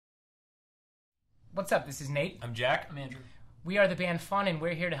What's up? This is Nate. I'm Jack. I'm Andrew. We are the band Fun, and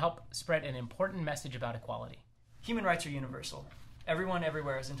we're here to help spread an important message about equality. Human rights are universal. Everyone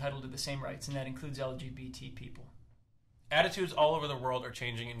everywhere is entitled to the same rights, and that includes LGBT people. Attitudes all over the world are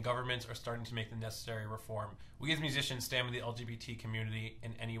changing, and governments are starting to make the necessary reform. We as musicians stand with the LGBT community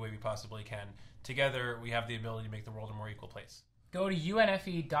in any way we possibly can. Together, we have the ability to make the world a more equal place. Go to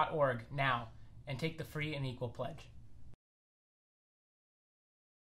unfe.org now and take the free and equal pledge.